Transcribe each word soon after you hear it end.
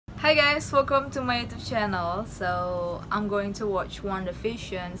Hi guys, welcome to my YouTube channel. So I'm going to watch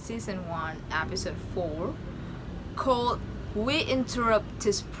WandaVision season 1 episode 4 called We Interrupt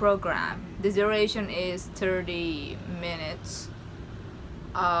This Program. The duration is 30 minutes.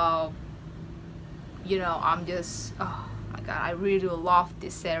 I'm just, oh my god, I really love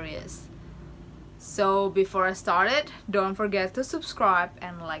this series. So before I start it, don't forget to subscribe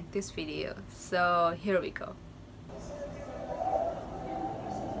and like this video. So here we go.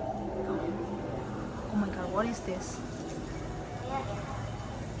 Oh my god, what is this?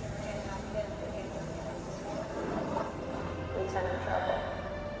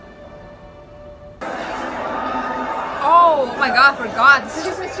 Oh my god, I forgot. This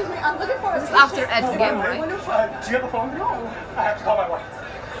is I'm looking for this is after Endgame, right? Do you have a phone? No. I have to call my wife.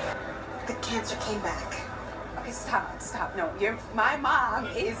 The cancer came back. Okay, stop. No, my mom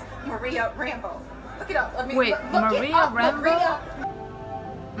is Maria Rambo. Look it up. Wait, look Maria it up. Rambo? Maria.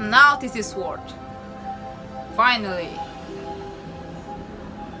 Now this is sword. Finally.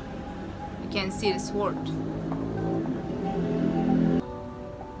 You can see the sword.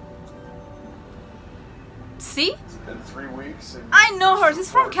 See? It's been 3 weeks and I know her. This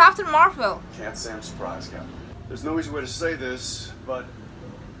is from Captain Marvel. can't say I'm surprised, Captain. There's no easy way to say this, but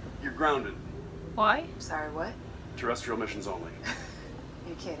you're grounded. Why? Sorry, what? Terrestrial missions only.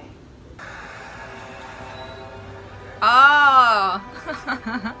 You're kidding. Oh.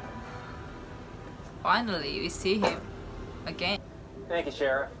 Finally, we see him again. Thank you,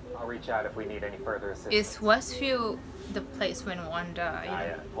 Sheriff. I'll reach out if we need any further assistance. Is Westview the place when Wanda?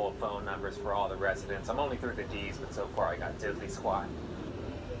 I pulled phone numbers for all the residents. I'm only through the D's, but so far I got Disney Squad.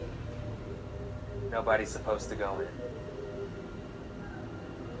 Nobody's supposed to go in.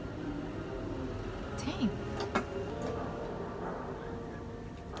 Dang.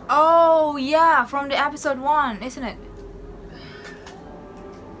 Oh yeah, from the episode 1, isn't it?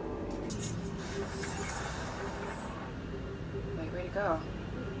 Wait, way to go.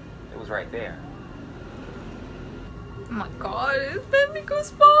 It was right there. Oh my god, it's giving me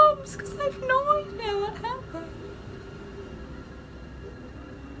goosebumps because I have no idea what happened.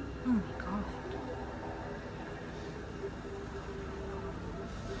 Oh my god.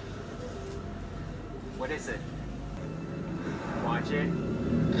 What is it? Watch it.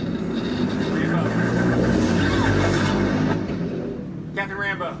 Rambo. Captain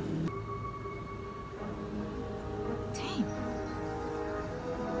Rambo. Dang.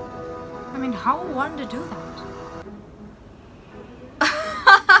 I mean, how would Wanda do that?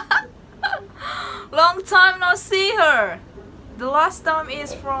 Long time no see her. The last time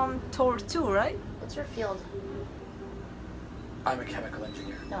is from Thor 2, right? What's your field? I'm a chemical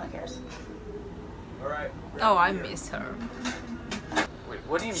engineer. No one cares. All right. Oh, I miss her. Wait,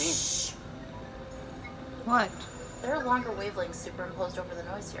 what do you mean? What? There are longer wavelengths superimposed over the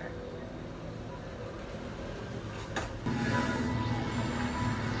noise here.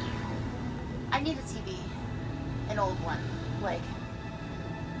 I need a TV. An old one. Like,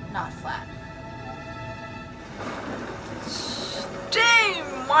 not flat.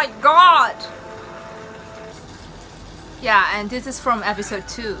 Damn, my god! Yeah, and this is from episode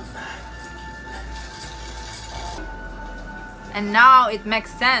 2. And now it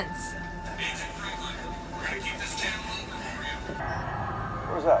makes sense.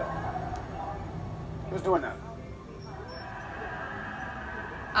 What was that? Who's doing that?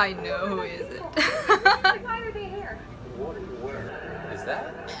 I know who is it. Why are they here? Is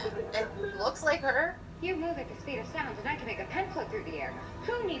that? It looks like her. You move at the speed of sound and I can make a pen float through the air.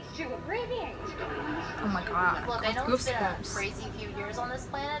 Who needs to abbreviate? Oh my god. Look, I know it's been a Goosebumps. crazy few years on this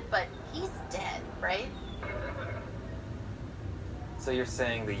planet, but he's dead, right? So you're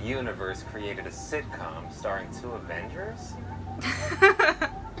saying the universe created a sitcom starring 2 Avengers?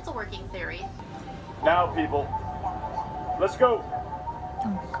 It's a working theory. Now, people. Let's go. Oh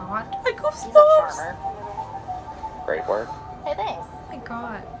my god. My He's a goosebumps. charmer. Great work. Hey, thanks. Oh my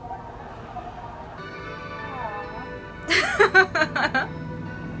god.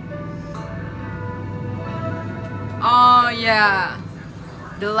 Oh yeah.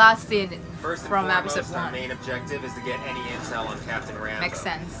 The last scene First and from foremost, episode our 1. main objective is to get any intel on Captain Rambo. Makes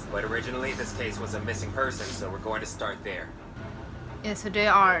sense. But originally, this case was a missing person, so we're going to start there. Yeah, so they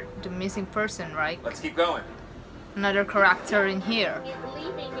are the missing person, right? Let's keep going. Another character in here. Is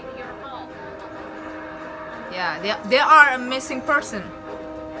leaving your home. Yeah, they are a missing person.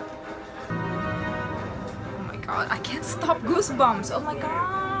 Oh my god, I can't stop goosebumps. Oh my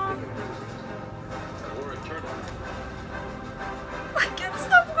god. I can't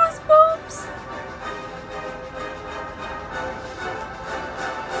stop goosebumps.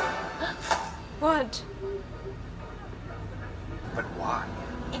 What? But why?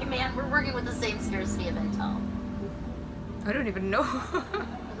 man, we're working with the same scarcity of intel. I don't even know.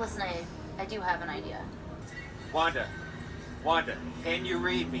 Listen, I do have an idea. Wanda, can you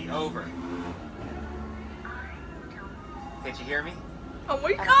read me? Over. Can't you hear me? Oh my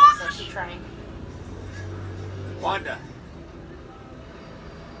I don't god! think so. Keep trying. Wanda.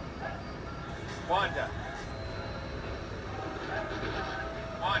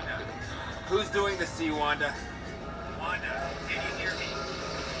 Who's doing this to you, Wanda? Wanda, can you hear me?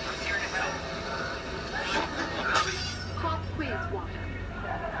 I'm here to help. Call please, Wanda.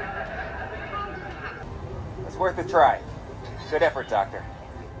 It's worth a try. Good effort, Doctor.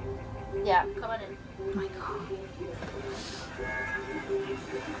 Yeah, come on in. Oh my god.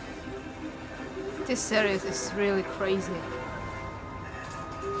 This series is really crazy.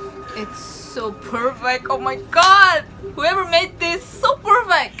 It's so perfect. Oh my god! Whoever made this, so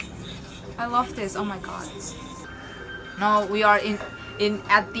perfect! I love this. Oh my god. Now we are in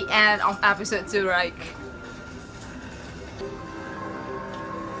at the end of episode 2, right?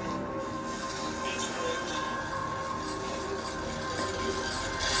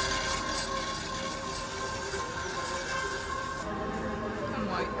 Oh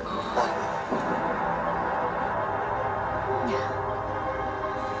my god.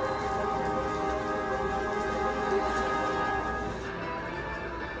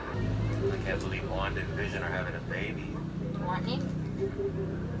 I can't believe Wanda and Vision are having a baby. You want me?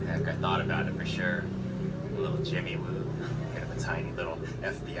 Heck, I thought about it for sure. A little Jimmy Woo. Kind of a tiny little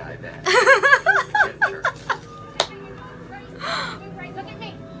FBI van. Sure. Look at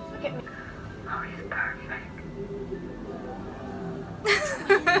me. Look at me. Oh, he's perfect.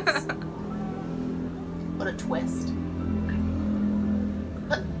 What a twist.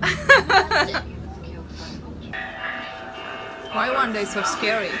 Why Wanda is so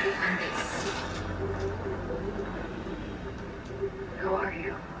scary in this? Who are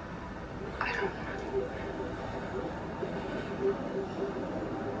you? I don't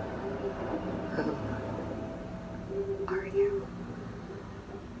know. Who are you?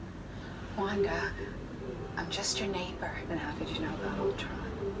 Wanda, I'm just your neighbor. Then how could you know about Ultron?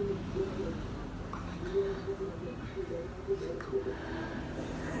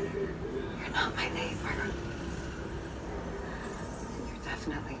 You're not my neighbor. You're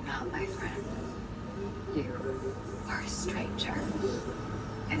definitely not my friend. You are a stranger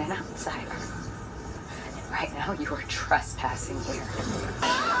and an outsider. And right now you are trespassing here.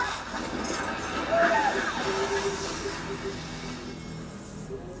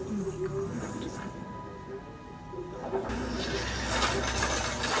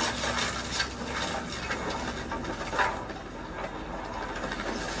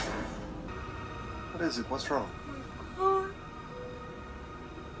 What is it? What's wrong?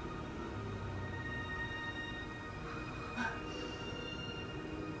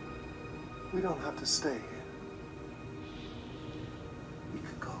 We don't have to stay here. We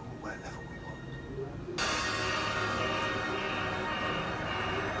could go wherever we want.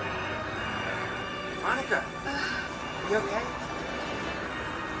 Monica, you okay?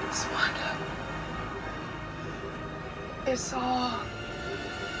 It's Wanda. It's all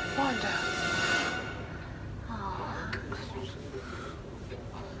Wanda.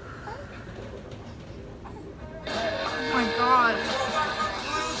 Oh my god.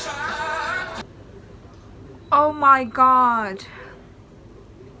 Oh my god.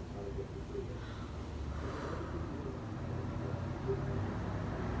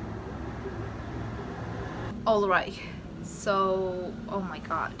 Alright, so oh my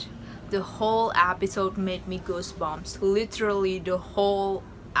god. The whole episode made me goosebumps. Literally the whole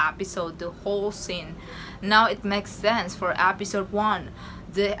episode, the whole scene. Now it makes sense for episode 1.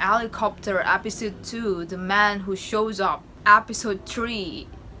 The helicopter, episode 2, the man who shows up, episode 3,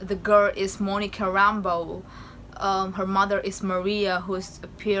 the girl is Monica Rambeau, her mother is Maria, who's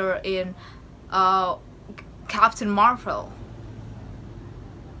appeared in Captain Marvel.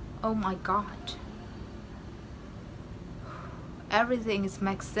 Oh my god. Everything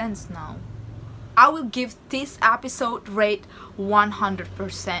makes sense now. I will give this episode rate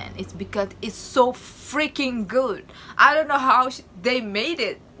 100%. It's because it's so freaking good. I don't know how they made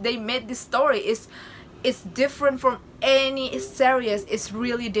it. They made this story. It's different from any series. It's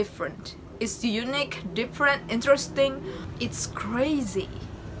really different. It's unique, different, interesting. It's crazy.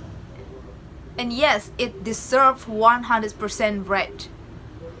 And yes, it deserves 100% rate.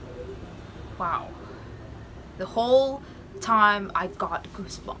 Wow. The whole time I got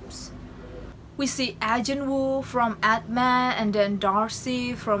goosebumps. We see Agent Wu from Ant-Man and then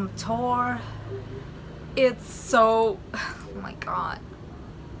Darcy from Thor. It's so... oh my god.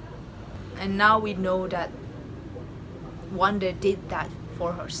 And now we know that Wanda did that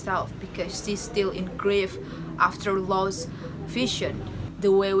for herself because she's still in grief after lost vision.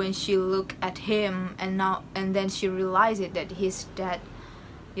 The way when she looked at him and then she realized that he's dead,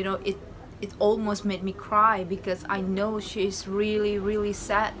 you know, it almost made me cry because I know she's really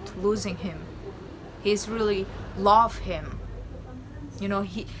sad losing him. He's really love him, you know.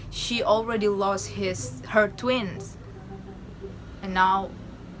 She already lost her twins,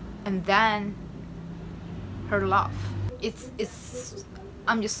 and then her love.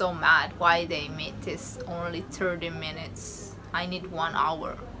 I'm just so mad why they made this only 30 minutes. I need 1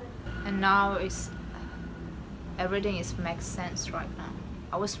 hour, and now everything makes sense right now.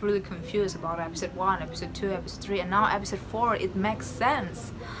 I was really confused about episode 1, episode 2, episode 3, and now episode 4, it makes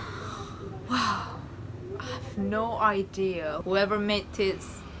sense. Wow, I have no idea. Whoever made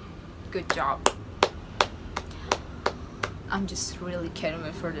this, good job. I'm just really can't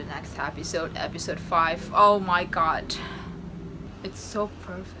wait for the next episode, episode 5. Oh my god, it's so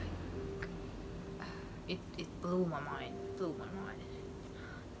perfect. It blew my mind,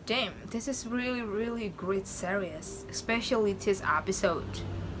 Damn, this is really great series, especially this episode.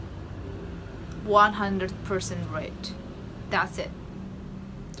 100% rate. That's it.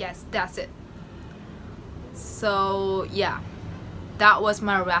 Yes, that's it. So yeah, that was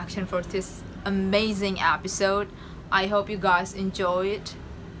my reaction for this amazing episode. I hope you guys enjoy it.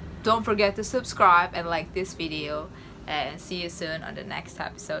 Don't forget to subscribe and like this video, and see you soon on the next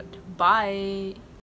episode. Bye.